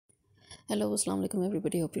Hello, Assalamu alaikum,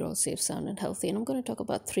 everybody. Hope you're all safe, sound, and healthy. And I'm going to talk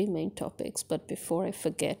about three main topics. But before I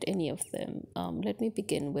forget any of them, let me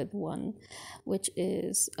begin with one, which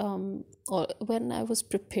is or when I was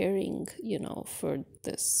preparing, for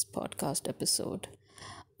this podcast episode,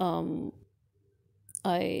 um,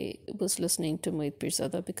 I was listening to Mohit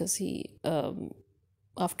Pirzada because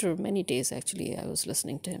after many days, actually, I was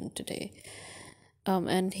listening to him today.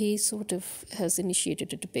 And he sort of has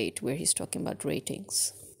initiated a debate where he's talking about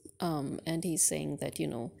ratings. And he's saying that,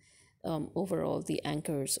 overall, the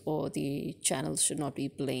anchors or the channels should not be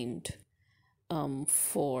blamed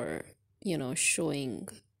for, showing,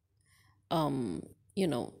 for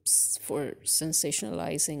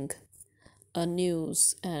sensationalizing a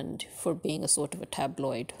news and for being a sort of a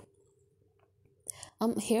tabloid.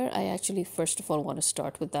 Here I actually first of all want to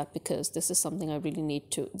start with that because this is something I really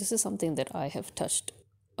this is something that I have touched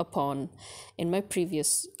upon in my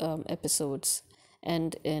previous episodes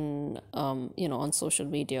and on social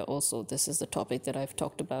media also. This is the topic that I've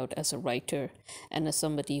talked about as a writer and as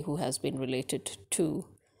somebody who has been related to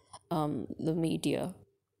the media,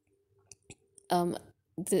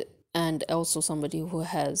 and also somebody who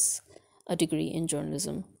has a degree in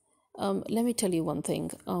journalism. Let me tell you one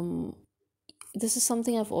thing. This is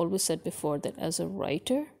something I've always said before, that as a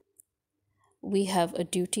writer, we have a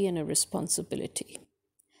duty and a responsibility.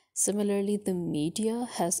 Similarly, the media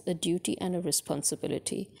has a duty and a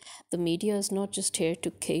responsibility. The media is not just here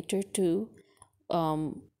to cater to,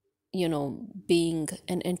 being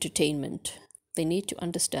an entertainment. They need to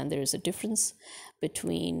understand there is a difference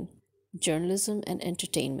between journalism and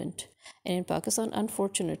entertainment. And in Pakistan,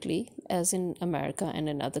 unfortunately, as in America and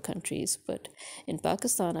in other countries, but in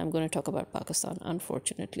Pakistan, I'm going to talk about Pakistan,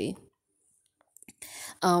 unfortunately.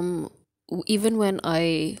 Even when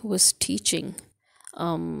I was teaching,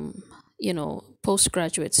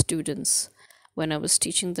 postgraduate students, when I was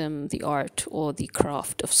teaching them the art or the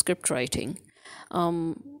craft of script writing,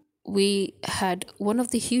 we had one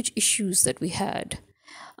of the huge issues that we had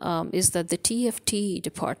is that the TFT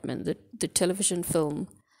department, the television, film,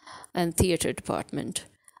 and theater department,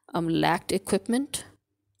 lacked equipment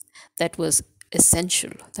that was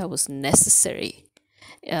essential, that was necessary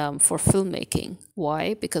for filmmaking.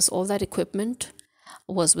 Why? Because all that equipment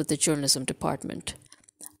was with the journalism department.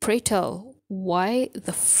 Pray tell, why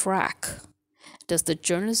the frack does the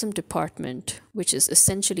journalism department, which is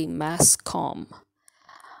essentially mass comm,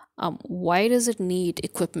 why does it need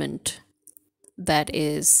equipment that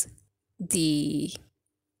is the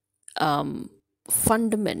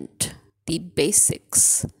fundament, the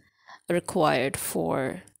basics required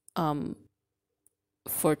for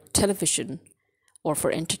television or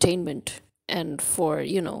for entertainment and for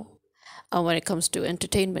when it comes to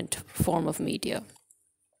entertainment form of media?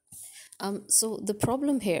 So the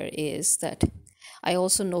problem here is that I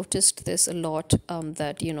also noticed this a lot,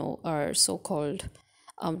 that our so-called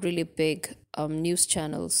really big news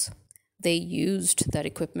channels, they used that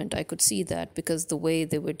equipment. I could see that because the way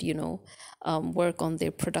they would work on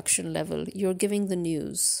their production level. You're giving the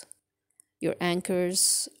news, your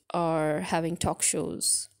anchors are having talk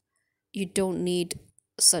shows. You don't need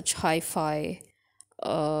such hi-fi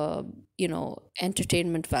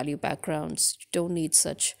entertainment value backgrounds. You don't need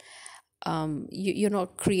such you're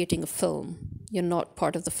not creating a film. You're not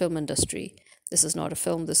part of the film industry. This is not a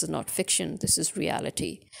film, this is not fiction, this is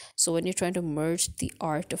reality. So when you're trying to merge the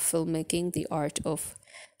art of filmmaking, the art of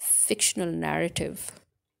fictional narrative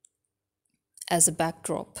as a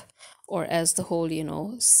backdrop, or as the whole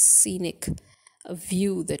scenic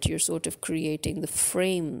view that you're sort of creating, the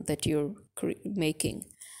frame that you're making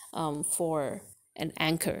for an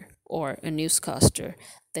anchor or a newscaster,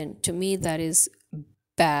 then to me that is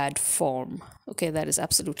bad form. Okay, that is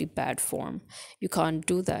absolutely bad form. You can't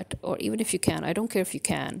do that. Or even if you can, I don't care if you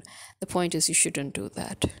can, the point is you shouldn't do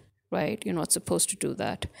that, right? You're not supposed to do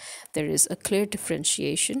that. There is a clear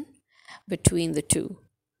differentiation between the two,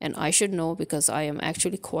 and I should know because I am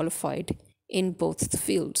actually qualified in both the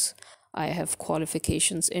fields. I have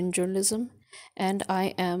qualifications in journalism, and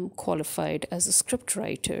I am qualified as a script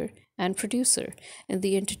writer and producer in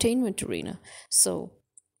the entertainment arena. So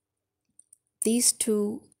these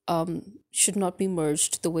two should not be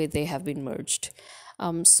merged the way they have been merged.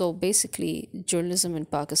 So basically, journalism in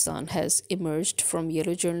Pakistan has emerged from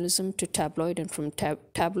yellow journalism to tabloid, and from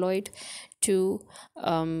tabloid to,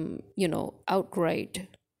 outright,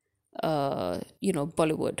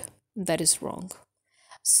 Bollywood. That is wrong.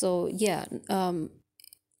 So yeah,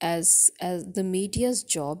 as the media's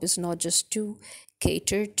job is not just to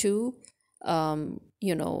cater to,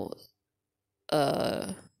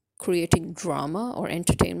 creating drama or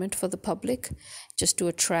entertainment for the public just to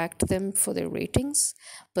attract them for their ratings.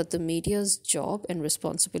 But the media's job and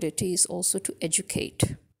responsibility is also to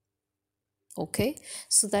educate. Okay,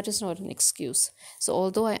 so that is not an excuse. So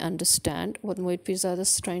although I understand what Mohit Pirzada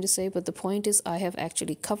is trying to say, but the point is I have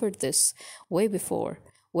actually covered this way before,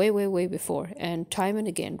 way before, and time and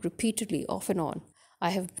again, repeatedly, off and on, I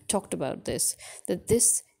have talked about this, that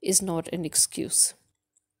this is not an excuse.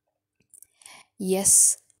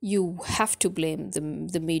 Yes, you have to blame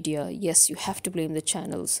the media. Yes, you have to blame the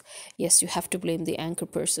channels. Yes, you have to blame the anchor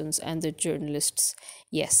persons and the journalists.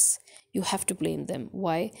 Yes, you have to blame them.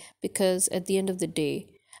 Why? Because at the end of the day,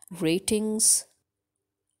 ratings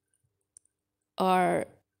are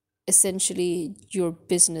essentially your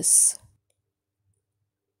business.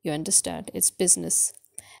 You understand? It's business.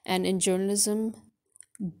 And in journalism,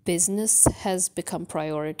 business has become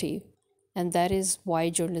priority. And that is why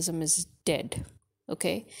journalism is dead.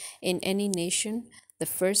 Okay? In any nation, the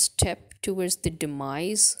first step towards the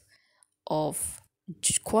demise of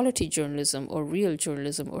quality journalism or real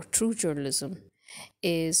journalism or true journalism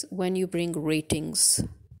is when you bring ratings,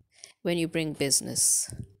 when you bring business.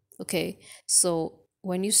 Okay? So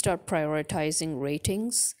when you start prioritizing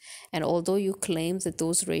ratings, and although you claim that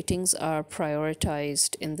those ratings are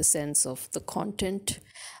prioritized in the sense of the content,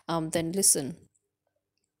 then listen,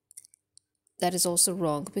 that is also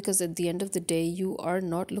wrong, because at the end of the day, you are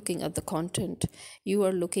not looking at the content. You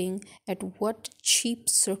are looking at what cheap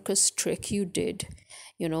circus trick you did,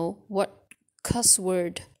 what cuss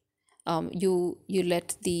word you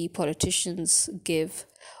let the politicians give,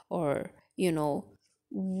 or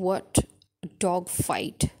what dog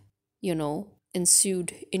fight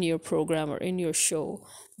ensued in your program or in your show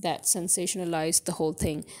that sensationalized the whole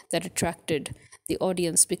thing, that attracted the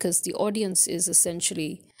audience, because the audience is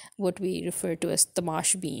essentially what we refer to as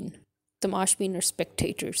tamashbeen. Tamashbeen are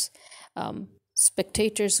spectators,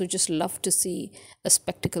 spectators who just love to see a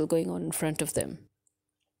spectacle going on in front of them.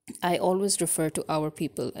 I always refer to our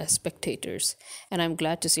people as spectators, and I'm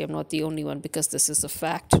glad to see I'm not the only one, because this is a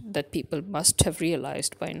fact that people must have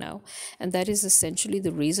realized by now. And that is essentially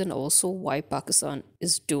the reason also why Pakistan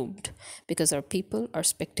is doomed, because our people are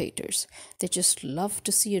spectators. They just love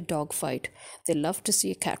to see a dog fight, they love to see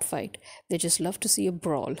a cat fight, they just love to see a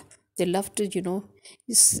brawl. They love to,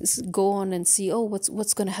 go on and see, oh,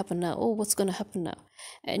 what's going to happen now? Oh, what's going to happen now?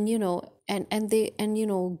 And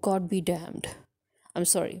God be damned. I'm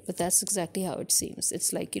sorry, but that's exactly how it seems.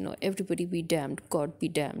 It's like, everybody be damned, God be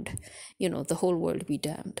damned, the whole world be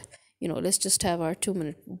damned. Let's just have our 2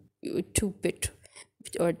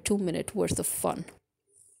 minute worth of fun.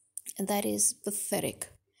 And that is pathetic.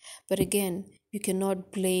 But again, you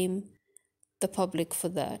cannot blame the public for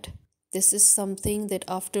that. This is something that,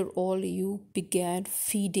 after all, you began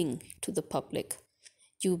feeding to the public.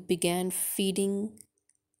 You began feeding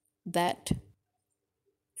that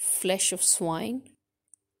flesh of swine,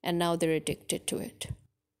 and now they're addicted to it.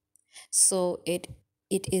 So it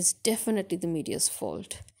is definitely the media's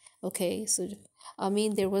fault. Okay, so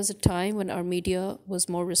there was a time when our media was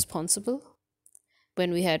more responsible.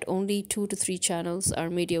 When we had only 2 to 3 channels, our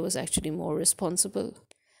media was actually more responsible.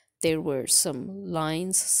 There were some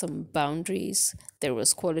lines, some boundaries. There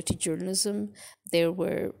was quality journalism. There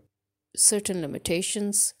were certain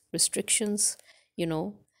limitations, restrictions.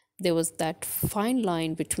 There was that fine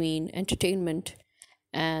line between entertainment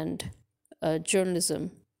and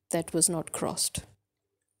journalism that was not crossed.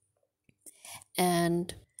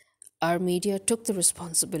 And our media took the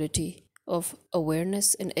responsibility of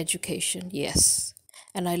awareness and education, yes.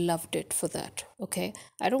 And I loved it for that, okay?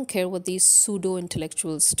 I don't care what these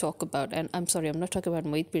pseudo-intellectuals talk about. And I'm sorry, I'm not talking about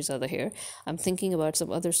Mohit Pirzada here. I'm thinking about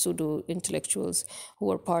some other pseudo-intellectuals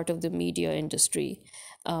who are part of the media industry,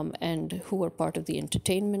 and who are part of the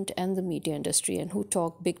entertainment and the media industry, and who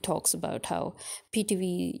talk big talks about how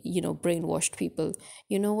PTV, brainwashed people.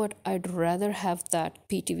 You know what? I'd rather have that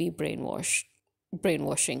PTV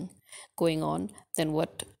brainwashing going on than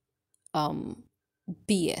what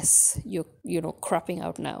BS you're cropping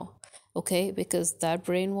out now. Okay, because that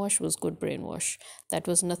brainwash was good brainwash. That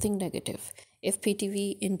was nothing negative. If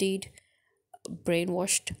PTV indeed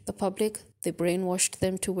brainwashed the public, they brainwashed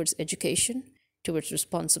them towards education, towards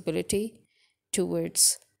responsibility,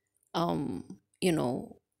 towards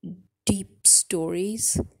deep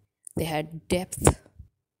stories. They had depth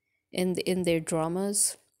in their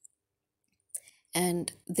dramas,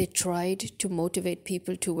 and they tried to motivate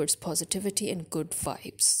people towards positivity and good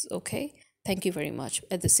vibes. Okay, thank you very much.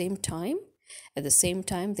 At the same time, they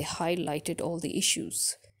highlighted all the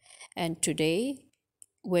issues. And today,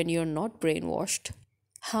 when you're not brainwashed,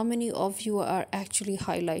 how many of you are actually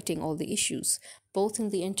highlighting all the issues? both in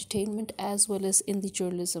the entertainment as well as in the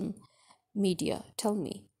journalism media? Tell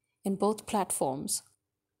me, in both platforms,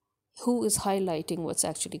 who is highlighting what's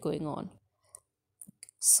actually going on?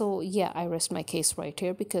 So yeah, I rest my case right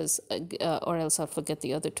here because, or else I'll forget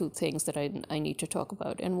the other two things that I need to talk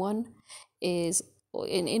about. And one is,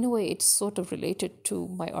 in a way, it's sort of related to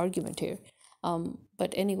my argument here.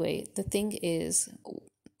 But anyway, the thing is,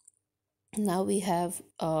 now we have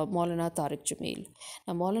Maulana Tariq Jamil.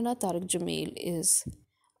 Now, Maulana Tariq Jamil is,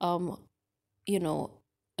 um, you know,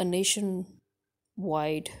 a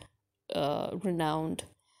nationwide, renowned,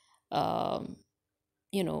 um,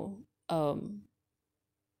 you know, um,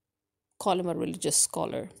 call him a religious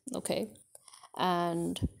scholar, okay?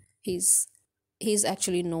 And he's he's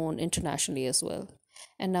actually known internationally as well.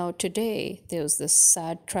 And now today there was this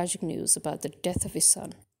sad tragic news about the death of his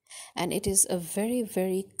son, and it is a very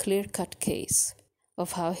very clear cut case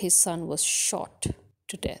of how his son was shot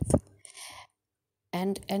to death.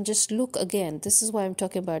 And just look again, this is why I'm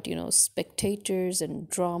talking about, spectators and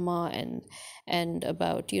drama, and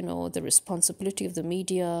about, the responsibility of the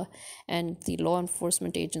media and the law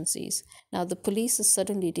enforcement agencies. Now the police is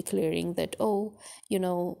suddenly declaring that, oh,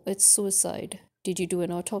 it's suicide. Did you do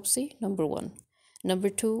an autopsy? Number one. Number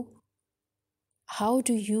two, how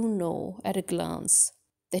do you know at a glance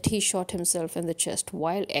that he shot himself in the chest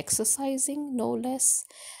while exercising, no less?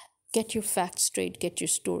 Get your facts straight, get your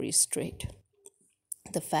stories straight.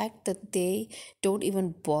 The fact that they don't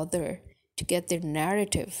even bother to get their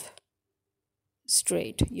narrative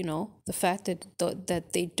straight, the fact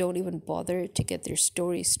that they don't even bother to get their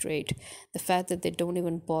story straight, the fact that they don't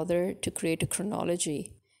even bother to create a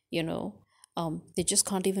chronology, they just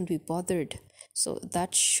can't even be bothered. So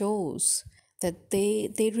that shows that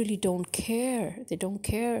they really don't care. They don't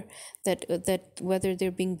care that whether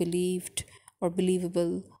they're being believed or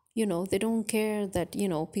believable. They don't care that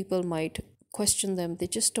people might question them. They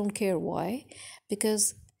just don't care. Why?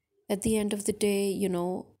 Because at the end of the day,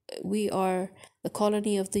 we are the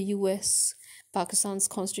colony of the US. Pakistan's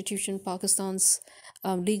constitution, Pakistan's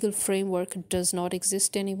legal framework does not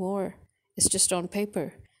exist anymore. It's just on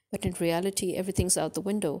paper. But in reality, everything's out the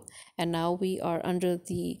window. And now we are under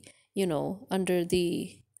the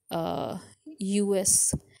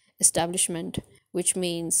US establishment, which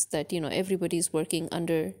means that, everybody's working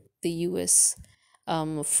under the US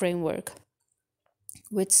framework,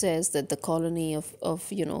 which says that the colony of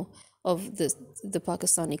the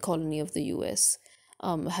Pakistani colony of the US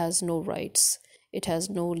has no rights. It has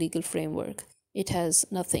no legal framework. It has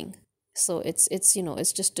nothing. So it's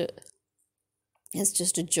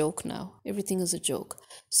just a joke now. Everything is a joke.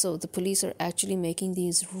 So the police are actually making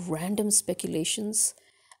these random speculations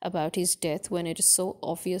about his death when it is so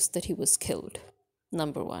obvious that he was killed.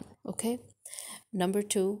 Number one, okay? Number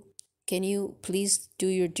two, can you please do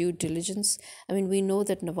your due diligence? I mean, we know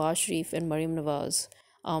that Nawaz Sharif and Mariam Nawaz,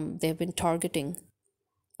 they've been targeting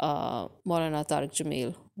Maulana Tariq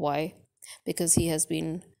Jamil. Why? Because he has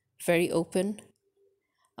been very open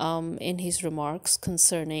in his remarks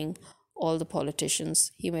concerning all the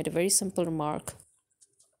politicians. He made a very simple remark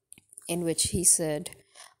in which he said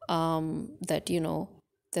that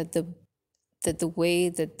that the way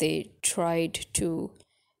that they tried to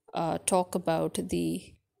talk about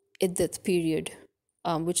the iddat period,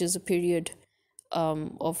 which is a period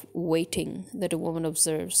of waiting that a woman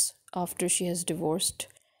observes after she has divorced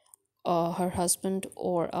her husband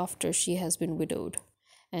or after she has been widowed,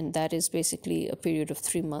 and that is basically a period of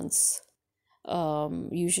 3 months,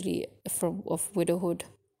 usually of widowhood.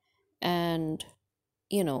 And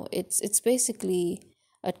it's basically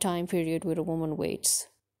a time period where a woman waits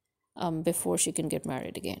before she can get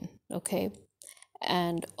married again, okay?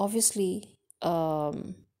 And obviously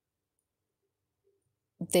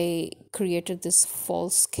they created this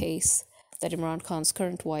false case that Imran Khan's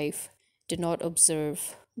current wife did not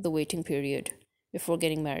observe the waiting period before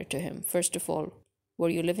getting married to him. First of all, were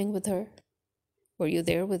you living with her? Were you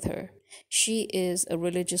there with her? She is a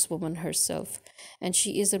religious woman herself, and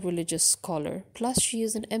she is a religious scholar. Plus, she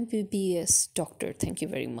is an MBBS doctor. Thank you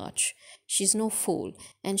very much. She's no fool,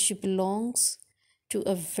 and she belongs to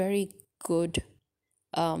a very good,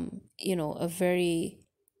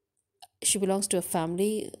 she belongs to a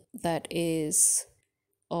family that is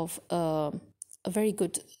of a very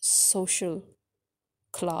good social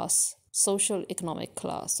class, social economic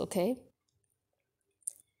class, okay?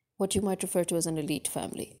 What you might refer to as an elite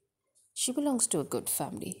family. She belongs to a good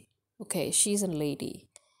family, okay? She's a lady.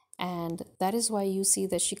 And that is why you see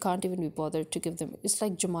that she can't even be bothered to give them. It's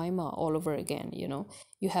like Jemima all over again, You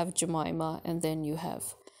have Jemima and then you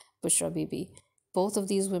have Bushra Bibi. Both of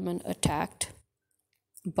these women attacked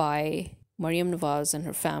by Mariam Nawaz and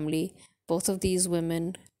her family. Both of these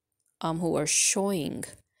women who are showing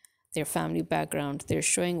their family background,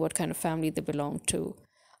 they're showing what kind of family they belong to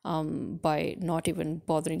by not even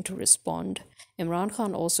bothering to respond. Imran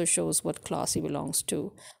Khan also shows what class he belongs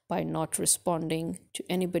to by not responding to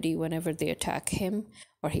anybody whenever they attack him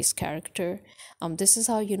or his character. This is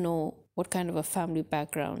how you know what kind of a family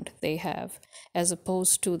background they have, as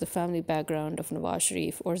opposed to the family background of Nawaz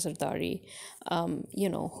Sharif or Zardari,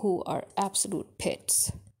 who are absolute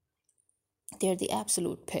pits. They're the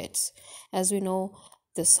absolute pits. As we know,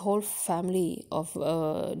 this whole family of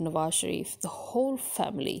Nawaz Sharif, the whole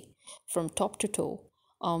family from top to toe,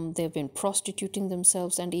 they've been prostituting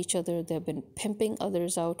themselves and each other. They've been pimping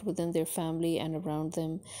others out within their family and around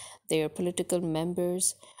them. Their political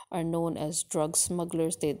members are known as drug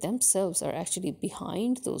smugglers. They themselves are actually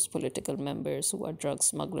behind those political members who are drug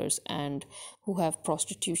smugglers and who have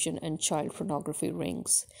prostitution and child pornography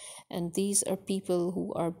rings. And these are people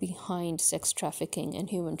who are behind sex trafficking and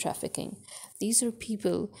human trafficking. These are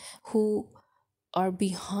people who are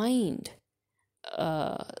behind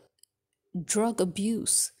drug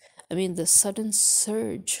abuse. I mean, the sudden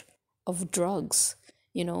surge of drugs,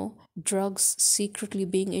 drugs secretly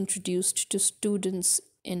being introduced to students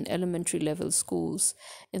in elementary level schools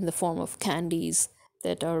in the form of candies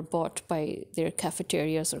that are bought by their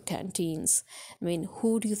cafeterias or canteens. I mean,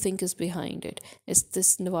 who do you think is behind it? It's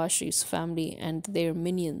this Nawaz Sharif's family and their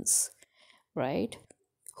minions, right?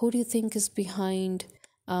 Who do you think is behind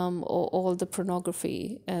all the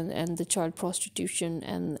pornography and the child prostitution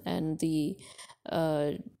and the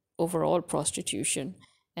overall prostitution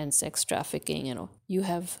and sex trafficking? You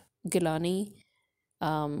have Gilani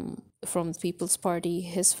from the People's Party,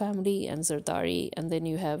 his family, and Zardari, and then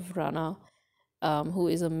you have Rana, who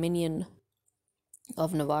is a minion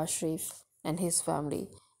of Nawaz Sharif and his family,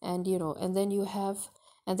 and then you have,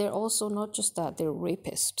 and they're also not just that, they're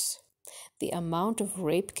rapists. The amount of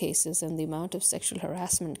rape cases and the amount of sexual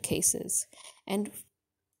harassment cases, and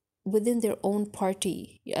within their own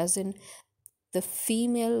party, as in the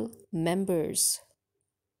female members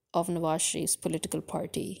of Nawaz Sharif's political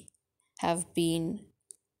party, have been,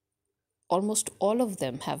 almost all of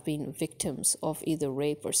them have been victims of either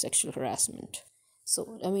rape or sexual harassment.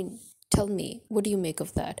 So, I mean, tell me, what do you make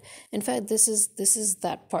of that? In fact, this is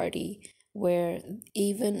that party where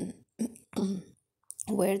even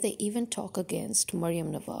where they even talk against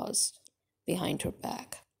Maryam Nawaz behind her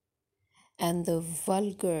back, and the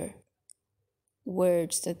vulgar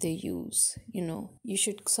words that they use. You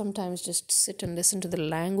should sometimes just sit and listen to the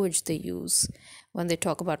language they use when they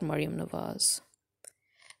talk about Maryam Nawaz.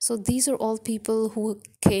 So these are all people who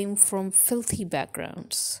came from filthy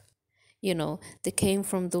backgrounds. They came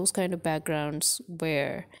from those kind of backgrounds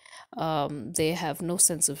where they have no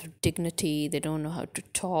sense of dignity. They don't know how to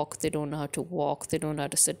talk. They don't know how to walk. They don't know how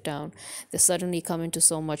to sit down. They suddenly come into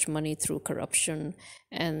so much money through corruption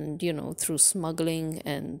and, through smuggling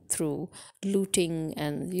and through looting.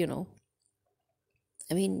 And,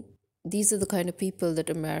 I mean, these are the kind of people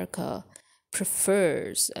that America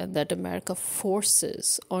prefers and that America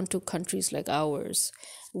forces onto countries like ours.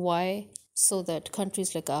 Why? So that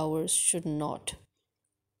countries like ours should not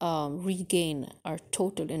regain our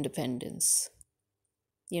total independence,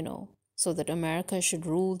 so that America should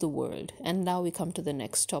rule the world. And now we come to the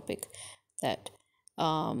next topic, that,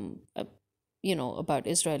 about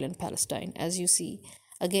Israel and Palestine. As you see,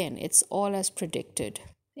 again, it's all as predicted.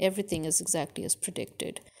 Everything is exactly as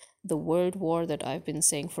predicted. The world war that I've been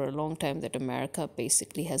saying for a long time, that America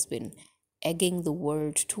basically has been egging the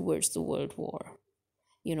world towards the world war.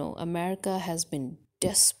 America has been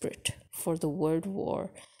desperate for the world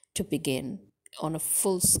war to begin on a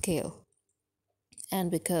full scale.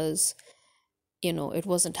 And because, it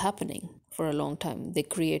wasn't happening for a long time, they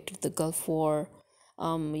created the Gulf War.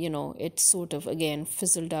 It sort of, again,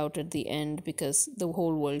 fizzled out at the end because the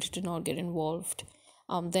whole world did not get involved.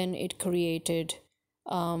 Then it created,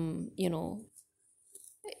 the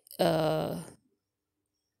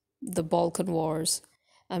Balkan Wars.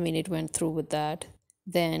 I mean, it went through with that.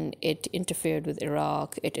 Then it interfered with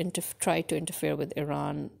Iraq. It tried to interfere with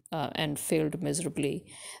Iran and failed miserably.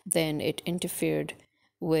 Then it interfered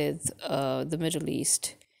with the Middle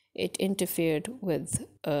East. It interfered with,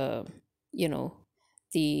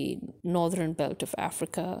 the northern belt of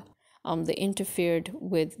Africa. They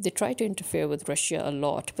tried to interfere with Russia a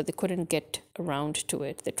lot, but they couldn't get around to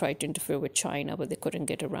it. They tried to interfere with China, but they couldn't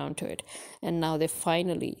get around to it. And now they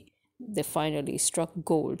finally struck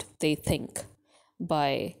gold, they think,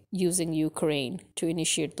 by using Ukraine to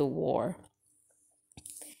initiate the war.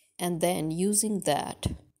 And then using that,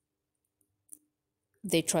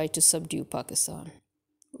 they tried to subdue Pakistan,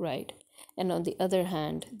 right? And on the other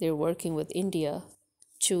hand, they're working with India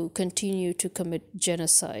to continue to commit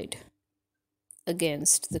genocide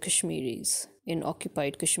against the Kashmiris in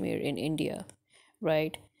occupied Kashmir in India,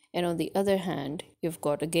 right? And on the other hand, you've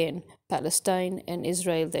got again Palestine and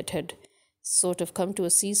Israel that had sort of come to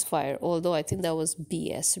a ceasefire, although I think that was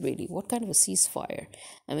BS, really. What kind of a ceasefire?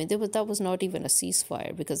 I mean, that was not even a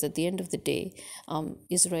ceasefire, because at the end of the day,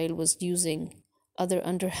 Israel was using other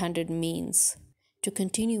underhanded means to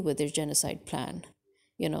continue with their genocide plan.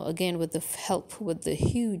 Again, with the help, with the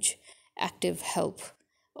huge active help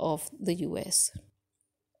of the US.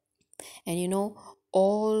 And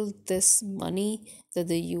all this money that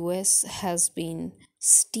the US has been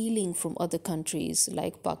stealing from other countries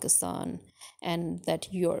like Pakistan, and that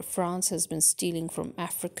France has been stealing from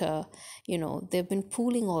Africa, they've been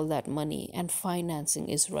pooling all that money and financing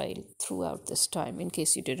Israel throughout this time, in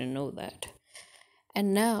case you didn't know that.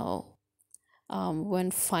 And now,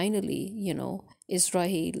 when finally,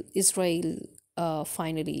 Israel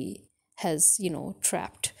finally has,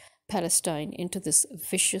 trapped Palestine into this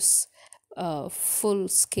vicious,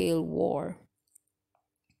 full-scale war.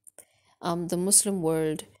 The Muslim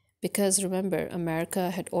world, because remember,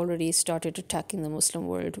 America had already started attacking the Muslim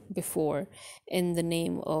world before in the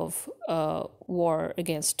name of war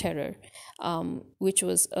against terror, which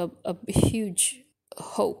was a huge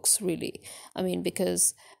hoax, really. I mean,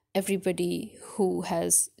 because everybody who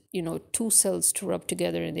has, two cells to rub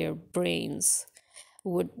together in their brains,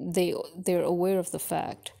 they're aware of the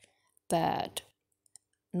fact that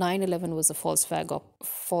 9/11 was a false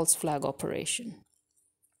flag operation.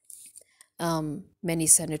 Many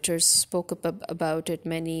senators spoke up about it.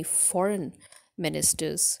 Many foreign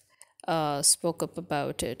ministers spoke up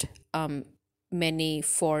about it. Many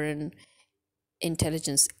foreign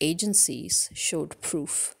intelligence agencies showed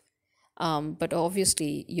proof. But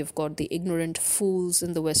obviously, you've got the ignorant fools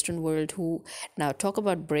in the Western world who now talk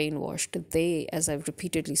about brainwashed. They, as I've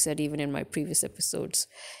repeatedly said, even in my previous episodes,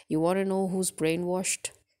 you want to know who's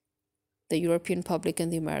brainwashed? The European public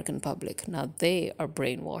and the American public. Now, they are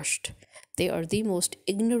brainwashed. They are the most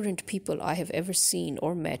ignorant people I have ever seen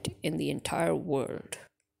or met in the entire world.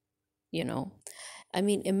 I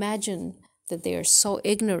mean, imagine that they are so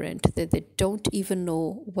ignorant that they don't even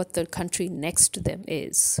know what the country next to them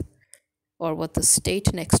is, or what the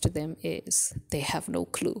state next to them is. They have no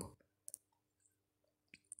clue.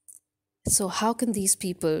 So how can these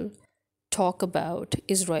people talk about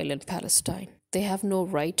Israel and Palestine? They have no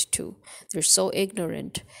right to. They're so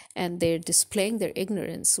ignorant, and they're displaying their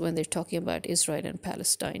ignorance when they're talking about Israel and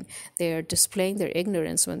Palestine. They are displaying their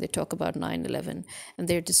ignorance when they talk about 9/11, and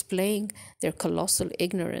they're displaying their colossal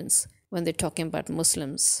ignorance when they're talking about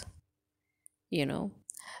Muslims.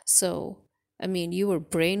 So, I mean, you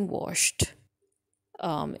were brainwashed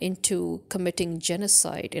into committing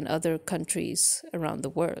genocide in other countries around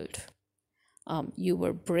the world. You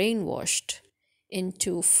were brainwashed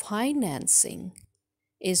into financing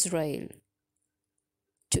Israel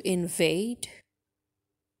to invade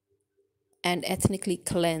and ethnically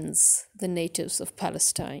cleanse the natives of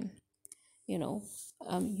Palestine.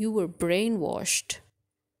 You were brainwashed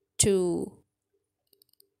to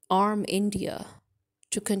arm India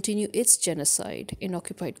to continue its genocide in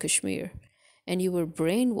occupied Kashmir. And you were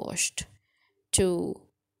brainwashed to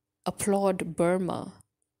applaud Burma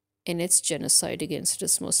in its genocide against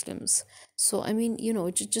its Muslims. So, I mean,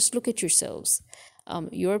 just look at yourselves.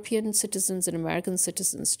 European citizens and American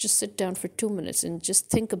citizens, just sit down for 2 minutes and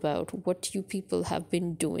just think about what you people have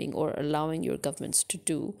been doing or allowing your governments to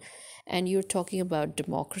do. And you're talking about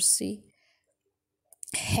democracy.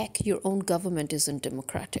 Heck, your own government isn't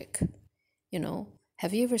democratic.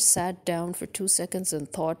 Have you ever sat down for 2 seconds and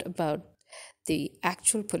thought about the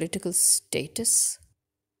actual political status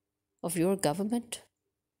of your government?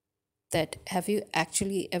 That have you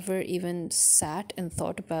actually ever even sat and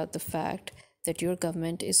thought about the fact that your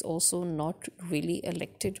government is also not really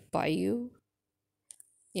elected by you?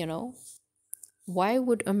 Why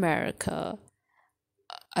would America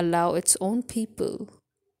allow its own people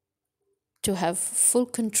to have full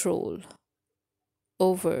control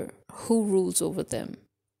over who rules over them?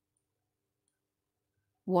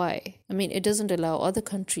 Why? I mean, it doesn't allow other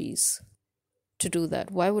countries to do that.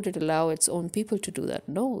 Why would it allow its own people to do that?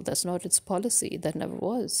 No, that's not its policy. That never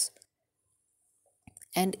was.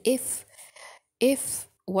 And if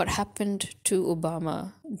what happened to Obama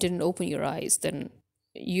didn't open your eyes, then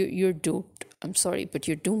you're doomed. I'm sorry, but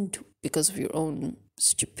you're doomed because of your own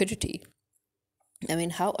stupidity. I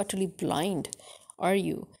mean, how utterly blind are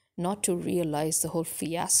you not to realize the whole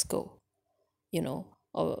fiasco,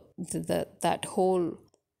 that whole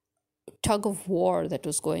tug of war that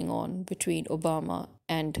was going on between Obama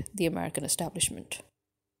and the American establishment.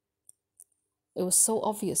 It was so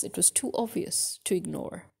obvious. It was too obvious to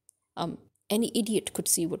ignore. Um, any idiot could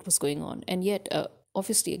see what was going on. And yet,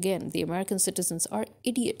 obviously, again, the American citizens are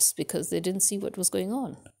idiots because they didn't see what was going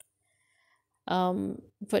on.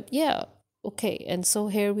 But yeah, okay. And so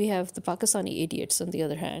here we have the Pakistani idiots, on the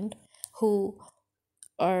other hand, who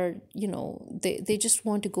are, they just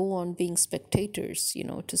want to go on being spectators,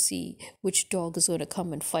 to see which dog is going to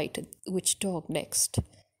come and fight which dog next.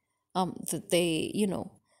 That they,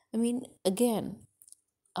 I mean, again,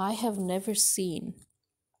 I have never seen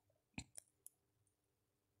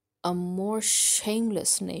a more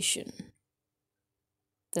shameless nation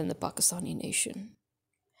than the Pakistani nation.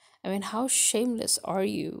 I mean, how shameless are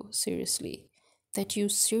you, seriously, that you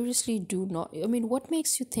seriously do not? I mean, what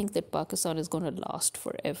makes you think that Pakistan is going to last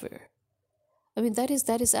forever? I mean, that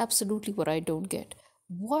is absolutely what I don't get.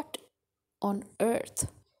 What on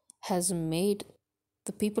earth has made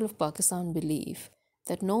the people of Pakistan believe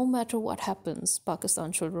that no matter what happens,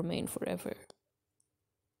 Pakistan shall remain forever?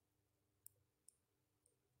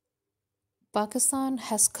 Pakistan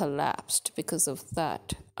has collapsed because of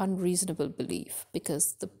that unreasonable belief,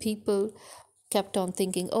 because the people kept on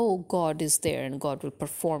thinking, oh, God is there and God will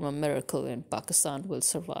perform a miracle and Pakistan will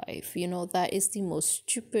survive. That is the most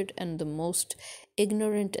stupid and the most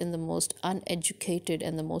ignorant and the most uneducated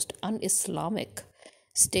and the most un-Islamic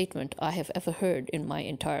statement I have ever heard in my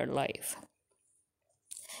entire life.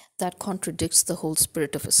 That contradicts the whole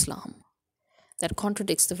spirit of Islam. That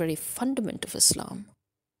contradicts the very fundament of Islam.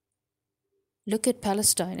 Look at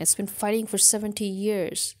Palestine. It's been fighting for 70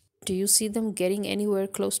 years. Do you see them getting anywhere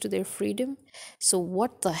close to their freedom? So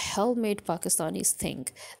what the hell made Pakistanis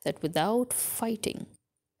think that without fighting,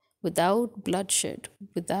 without bloodshed,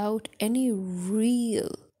 without any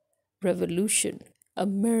real revolution, a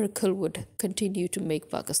miracle would continue to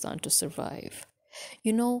make Pakistan to survive?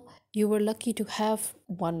 You were lucky to have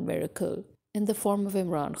one miracle in the form of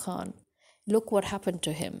Imran Khan. Look what happened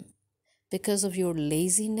to him. Because of your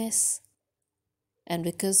laziness and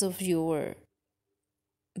because of your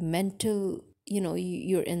mental,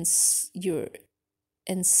 your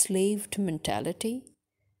enslaved mentality,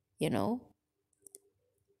 you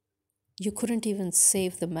couldn't even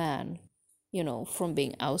save the man, from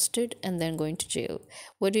being ousted and then going to jail.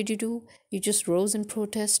 What did you do? You just rose in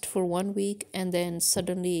protest for 1 week, and then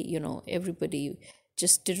suddenly, everybody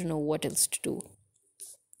just didn't know what else to do.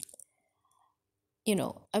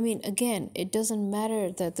 I mean, again, it doesn't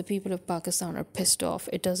matter that the people of Pakistan are pissed off.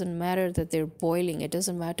 It doesn't matter that they're boiling. It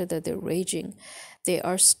doesn't matter that they're raging. They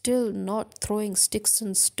are still not throwing sticks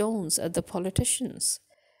and stones at the politicians.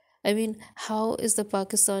 I mean, how is the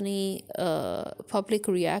Pakistani public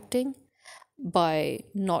reacting? By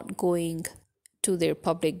not going to their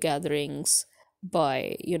public gatherings,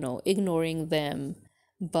 by, ignoring them,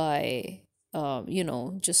 by,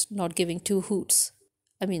 just not giving two hoots.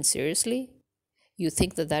 I mean, seriously? You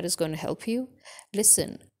think that is going to help you?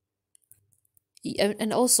 Listen,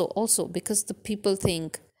 and also because the people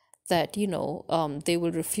think that they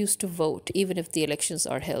will refuse to vote even if the elections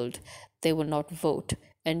are held. They will not vote,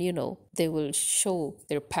 and they will show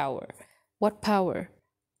their power. What power?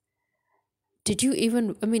 Did you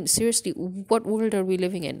even, I mean, seriously, what world are we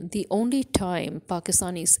living in? The only time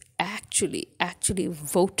Pakistanis actually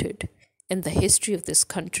voted in the history of this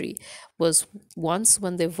country was once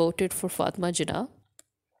when they voted for Fatma Jinnah,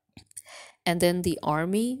 and then the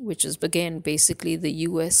army, which is again basically the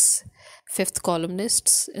US fifth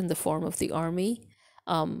columnists in the form of the army,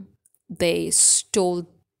 they stole,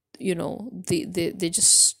 they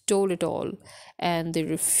just stole it all, and they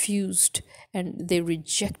refused and they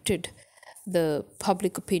rejected the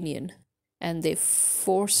public opinion, and they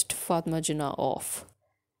forced Fatma Jinnah off,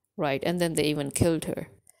 right? And then they even killed her.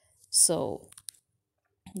 So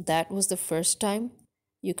that was the first time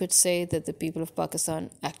you could say that the people of Pakistan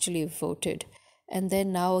actually voted. And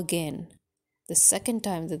then now again, the second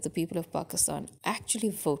time that the people of Pakistan actually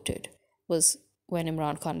voted was when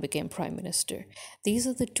Imran Khan became prime minister. These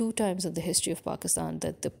are the two times in the history of Pakistan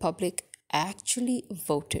that the public actually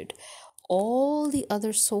voted. All the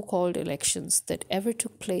other so-called elections that ever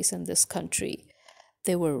took place in this country,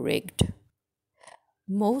 they were rigged.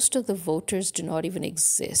 Most of the voters do not even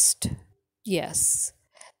exist. Yes,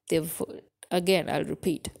 again, I'll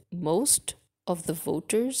repeat, most of the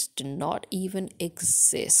voters do not even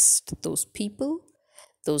exist. Those people,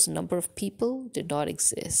 those number of people did not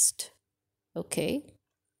exist. Okay?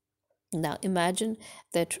 Now imagine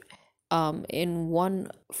that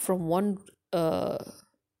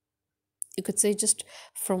you could say just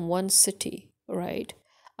from one city, right?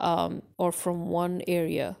 Or from one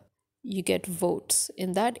area, you get votes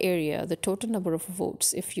in that area. The total number of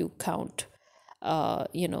votes, if you count,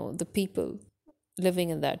 the people living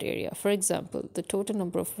in that area. For example, the total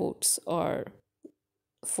number of votes are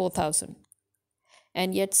 4,000,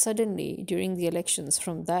 and yet suddenly during the elections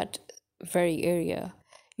from that very area,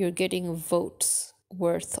 you're getting votes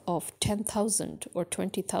worth of 10,000 or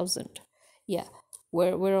 20,000. Yeah,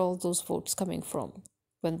 where are all those votes coming from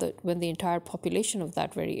when the entire population of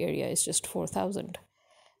that very area is just 4,000?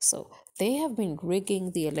 So they have been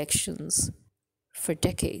rigging the elections for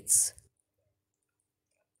decades.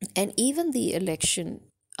 And even the election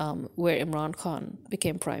where Imran Khan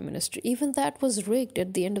became prime minister, even that was rigged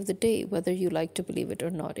at the end of the day, whether you like to believe it or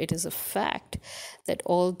not. It is a fact that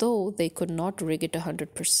although they could not rig it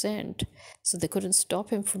 100%, so they couldn't stop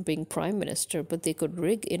him from being prime minister, but they could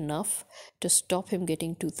rig enough to stop him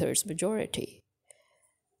getting 2/3 majority.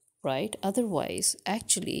 Right? Otherwise,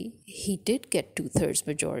 actually, he did get 2/3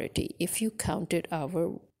 majority if you counted our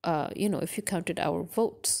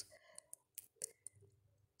votes.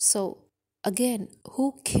 So again,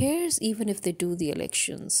 who cares even if they do the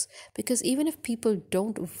elections? Because even if people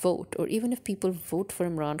don't vote, or even if people vote for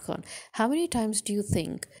Imran Khan, how many times do you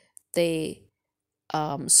think they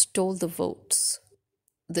stole the votes,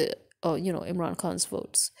 Imran Khan's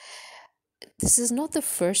votes? This is not the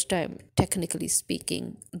first time, technically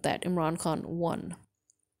speaking, that Imran Khan won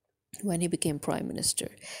when he became prime minister.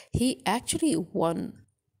 He actually won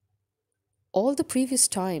all the previous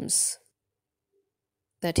times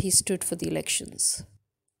that he stood for the elections.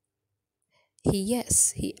 He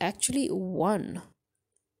actually won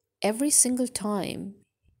every single time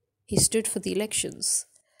he stood for the elections.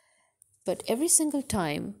 But every single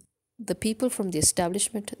time, the people from the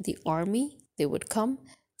establishment, the army, they would come,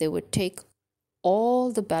 they would take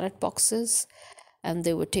all the ballot boxes, and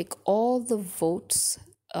they would take all the votes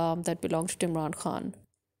that belonged to Imran Khan,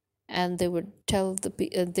 and they would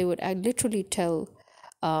literally tell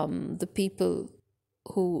the people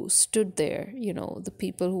who stood there, the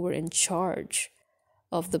people who were in charge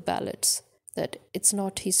of the ballots, that it's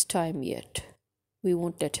not his time yet. We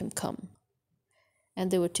won't let him come. And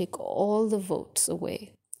they would take all the votes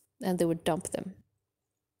away, and they would dump them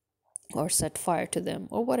or set fire to them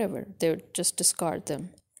or whatever. They would just discard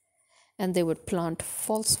them. And they would plant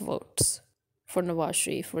false votes for Nawaz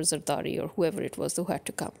Sharif or Zardari or whoever it was who had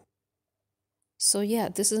to come. So yeah,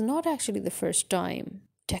 this is not actually the first time,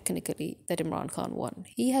 technically, that Imran Khan won.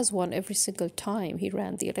 He has won every single time he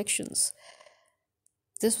ran the elections.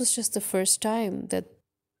 This was just the first time that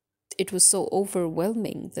it was so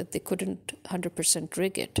overwhelming that they couldn't 100%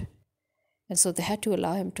 rig it. And so they had to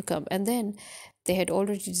allow him to come. And then they had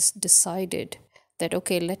already decided that,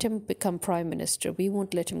 okay, let him become prime minister. We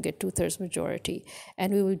won't let him get 2/3 majority.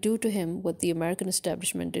 And we will do to him what the American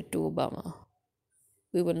establishment did to Obama.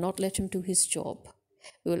 We will not let him do his job.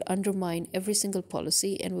 We will undermine every single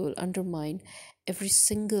policy, and we will undermine every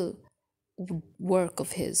single work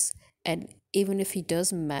of his. And even if he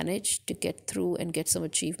does manage to get through and get some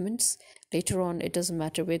achievements, later on, it doesn't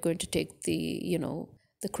matter. We're going to take the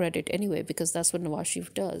credit anyway, because that's what Nawaz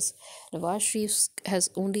Sharif does. Nawaz Sharif has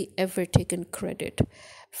only ever taken credit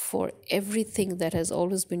for everything that has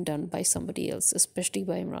always been done by somebody else, especially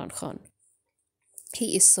by Imran Khan.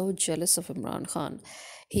 He is so jealous of Imran Khan.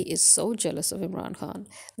 He is so jealous of Imran Khan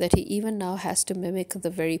that he even now has to mimic the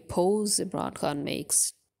very pose Imran Khan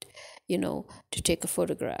makes, to take a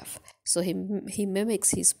photograph. So he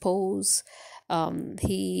mimics his pose.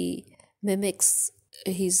 He mimics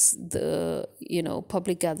the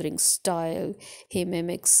public gathering style. He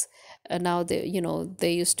mimics now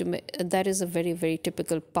they used to that is a very, very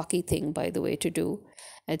typical Paki thing, by the way, to do.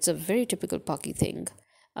 It's a very typical Paki thing,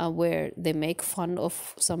 where they make fun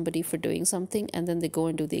of somebody for doing something and then they go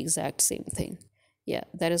and do the exact same thing. Yeah,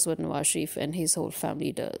 that is what Nawaz Sharif and his whole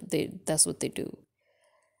family do. That's what they do.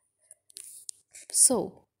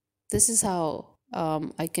 So this is how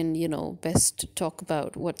I can best talk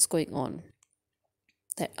about what's going on.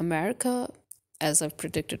 That America, as I've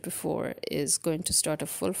predicted before, is going to start a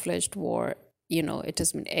full-fledged war. It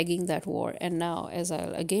has been egging that war. And now, as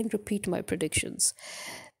I'll again repeat my predictions,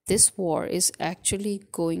 this war is actually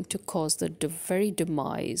going to cause the very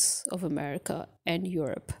demise of America and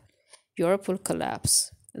Europe. Europe will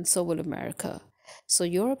collapse, and so will America. So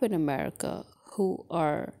Europe and America, who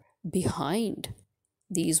are behind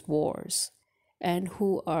these wars and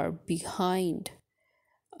who are behind,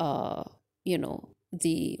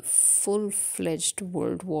 the full-fledged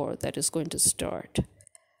world war that is going to start,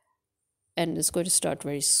 and is going to start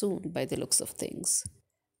very soon by the looks of things,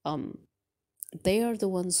 they are the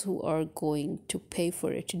ones who are going to pay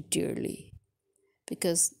for it dearly,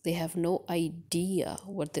 because they have no idea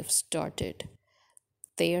what they've started.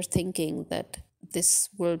 They are thinking that this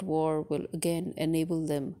world war will again enable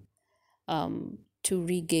them to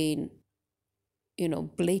regain,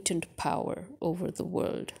 blatant power over the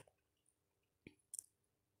world.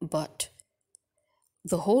 But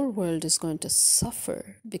the whole world is going to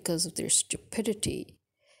suffer because of their stupidity,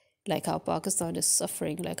 like how Pakistan is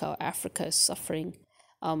suffering, like how Africa is suffering,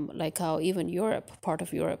 like how even Europe, part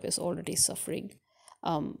of Europe, is already suffering.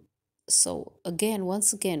 So again,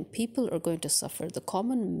 once again, people are going to suffer. The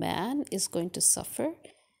common man is going to suffer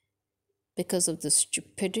because of the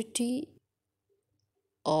stupidity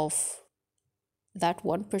of that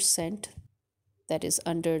 1% that is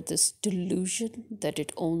under this delusion that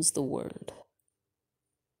it owns the world.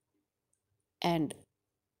 And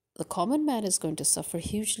the common man is going to suffer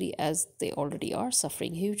hugely, as they already are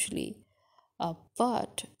suffering hugely.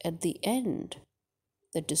 But at the end,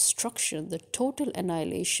 the destruction, the total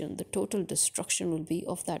annihilation, the total destruction will be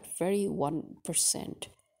of that very 1%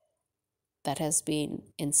 that has been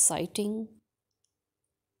inciting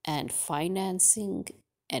and financing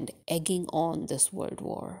and egging on this world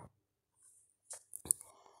war.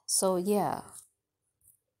 So yeah,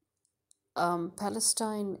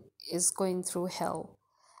 Palestine is going through hell,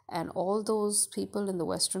 and all those people in the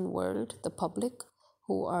Western world, the public,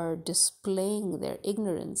 who are displaying their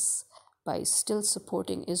ignorance by still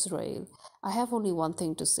supporting Israel, I have only one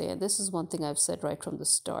thing to say, and this is one thing I've said right from the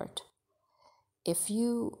start. If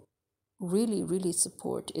you really, really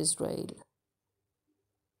support Israel,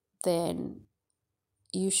 then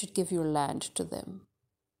you should give your land to them.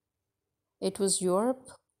 It was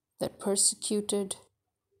Europe that persecuted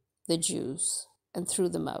the Jews and threw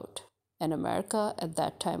them out. And America at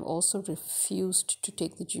that time also refused to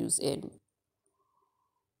take the Jews in.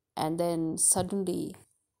 And then suddenly,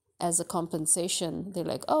 as a compensation, they're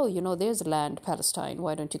like, oh, there's land, Palestine.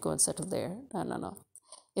 Why don't you go and settle there? No.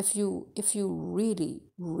 If you really,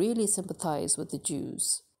 really sympathize with the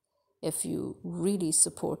Jews, if you really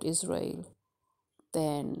support Israel,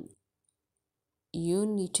 then you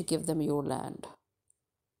need to give them your land.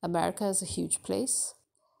 America is a huge place.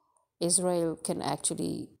 Israel can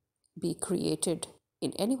actually be created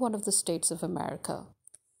in any one of the states of America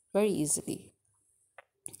very easily.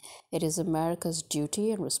 It is America's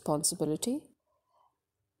duty and responsibility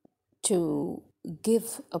to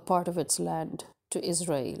give a part of its land to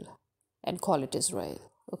Israel and call it Israel,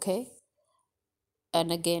 okay?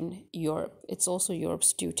 And again, Europe, it's also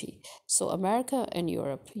Europe's duty. So America and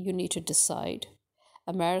Europe, you need to decide.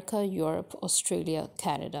 America, Europe, Australia,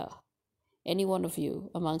 Canada, any one of you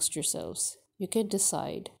amongst yourselves, you can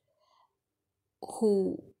decide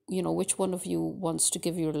which one of you wants to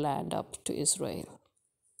give your land up to Israel.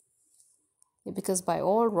 Because by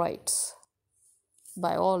all rights,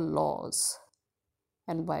 by all laws,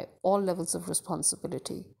 and by all levels of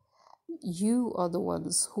responsibility, you are the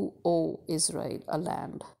ones who owe Israel a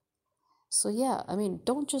land. So yeah,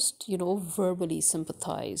 don't just, verbally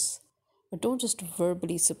sympathize, but don't just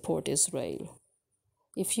verbally support Israel.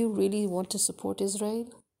 If you really want to support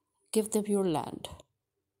Israel, give them your land.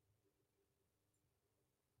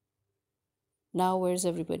 Now, where's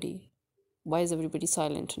everybody? Why is everybody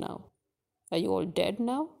silent now? Are you all dead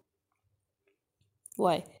now?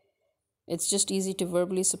 Why? It's just easy to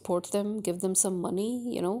verbally support them, give them some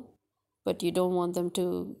money, but you don't want them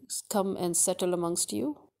to come and settle amongst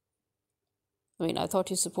you? I thought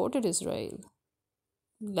you supported Israel.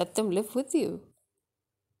 Let them live with you.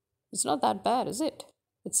 It's not that bad, is it?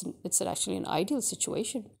 It's actually an ideal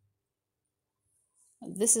situation.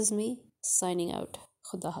 This is me signing out.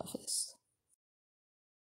 Khuda Hafiz.